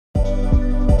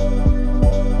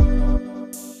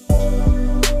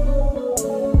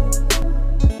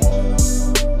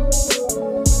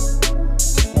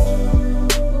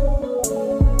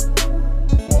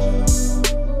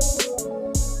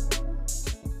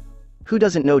Who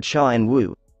doesn't know Cha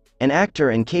Eun-woo, an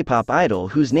actor and K-pop idol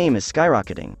whose name is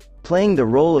skyrocketing? Playing the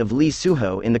role of Lee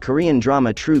Soo-ho in the Korean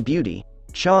drama True Beauty,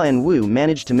 Cha Eun-woo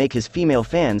managed to make his female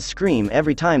fans scream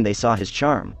every time they saw his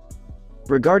charm.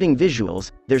 Regarding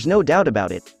visuals, there's no doubt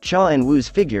about it, Cha Eun-woo's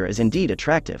figure is indeed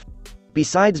attractive.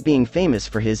 Besides being famous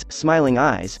for his smiling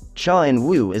eyes, Cha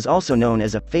Eun-woo is also known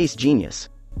as a face genius.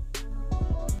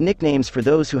 Nicknames for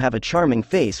those who have a charming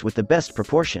face with the best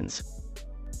proportions.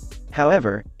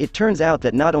 However, it turns out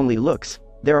that not only looks,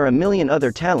 there are a million other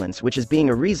talents, which is being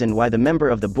a reason why the member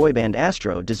of the boy band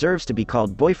Astro deserves to be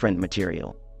called boyfriend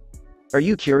material. Are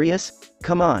you curious?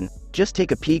 Come on, just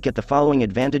take a peek at the following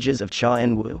advantages of Cha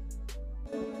Eun-woo.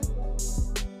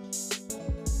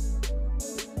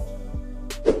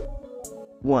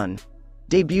 1.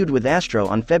 Debuted with Astro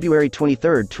on February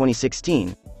 23,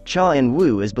 2016, Cha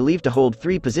Eun-woo is believed to hold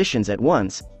 3 positions at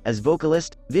once, as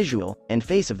vocalist, visual, and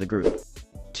face of the group.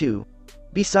 2.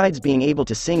 Besides being able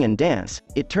to sing and dance,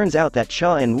 it turns out that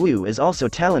Cha Eun-woo is also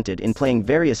talented in playing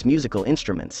various musical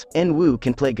instruments. Eun-woo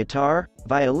can play guitar,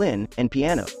 violin, and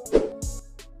piano.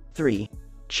 3.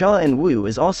 Cha Eun-woo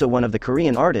is also one of the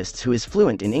Korean artists who is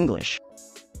fluent in English.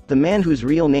 The man whose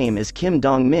real name is Kim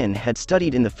Dong-min had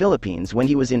studied in the Philippines when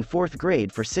he was in 4th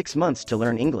grade for 6 months to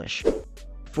learn English.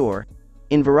 4.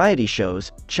 In variety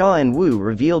shows, Cha Eun-woo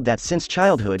revealed that since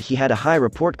childhood he had a high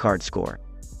report card score.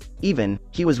 Even,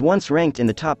 he was once ranked in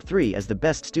the top 3 as the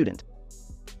best student.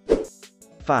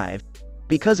 5.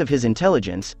 Because of his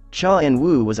intelligence, Cha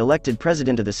Eun-woo was elected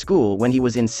president of the school when he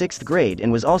was in 6th grade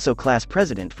and was also class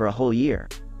president for a whole year.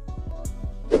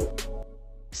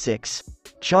 6.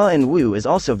 Cha Eun-woo is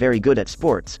also very good at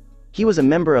sports. He was a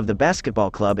member of the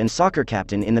basketball club and soccer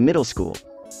captain in the middle school.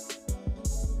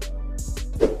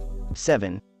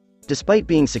 7. Despite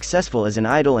being successful as an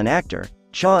idol and actor,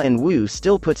 Cha Eun-woo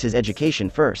still puts his education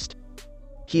first.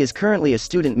 He is currently a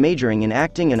student majoring in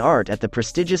acting and art at the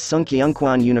prestigious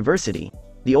Sungkyunkwan University,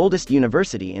 the oldest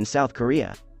university in South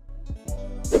Korea.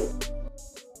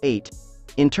 8.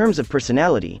 In terms of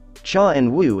personality, Cha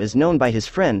Eun-woo is known by his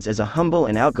friends as a humble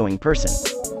and outgoing person.